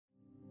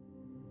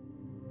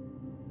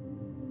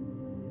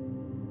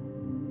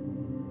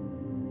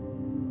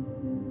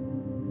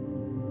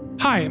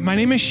Hi, my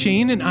name is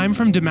Shane, and I'm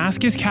from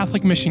Damascus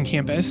Catholic Mission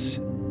Campus.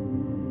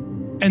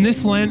 And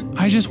this Lent,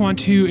 I just want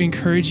to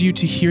encourage you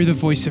to hear the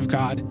voice of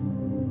God.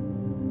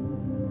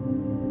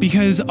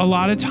 Because a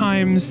lot of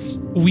times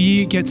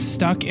we get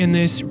stuck in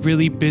this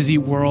really busy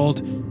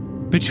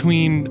world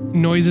between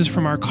noises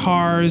from our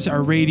cars,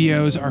 our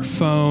radios, our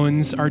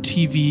phones, our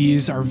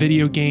TVs, our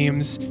video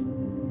games.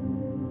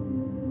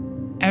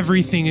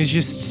 Everything is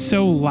just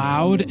so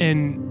loud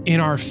and in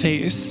our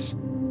face.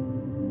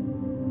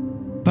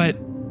 But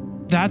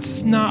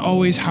that's not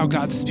always how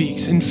God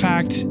speaks. In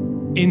fact,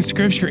 in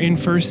Scripture, in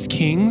 1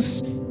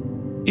 Kings,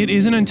 it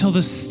isn't until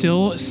the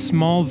still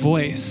small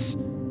voice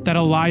that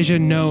Elijah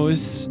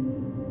knows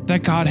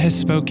that God has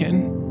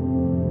spoken.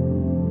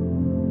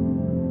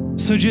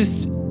 So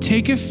just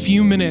take a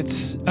few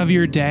minutes of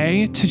your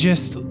day to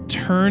just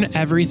turn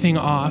everything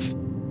off.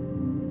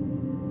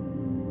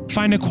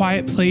 Find a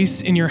quiet place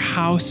in your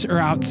house or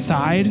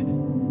outside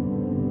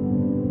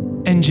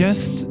and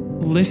just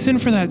listen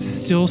for that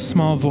still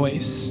small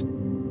voice.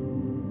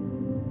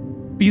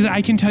 Because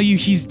I can tell you,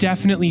 he's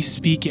definitely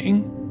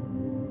speaking.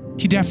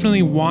 He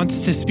definitely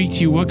wants to speak to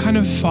you. What kind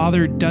of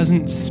father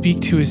doesn't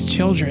speak to his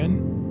children?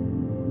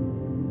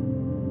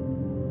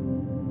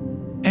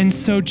 And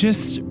so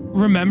just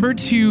remember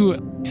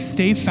to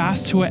stay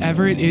fast to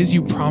whatever it is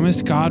you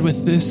promised God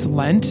with this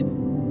Lent,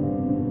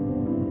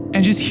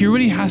 and just hear what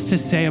he has to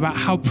say about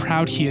how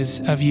proud he is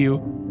of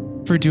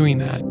you for doing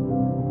that.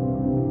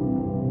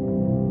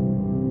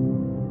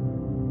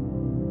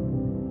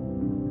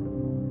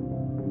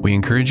 We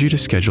encourage you to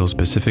schedule a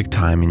specific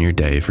time in your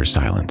day for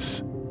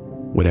silence.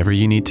 Whatever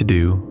you need to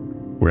do,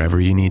 wherever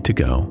you need to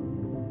go,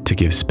 to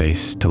give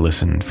space to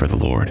listen for the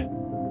Lord.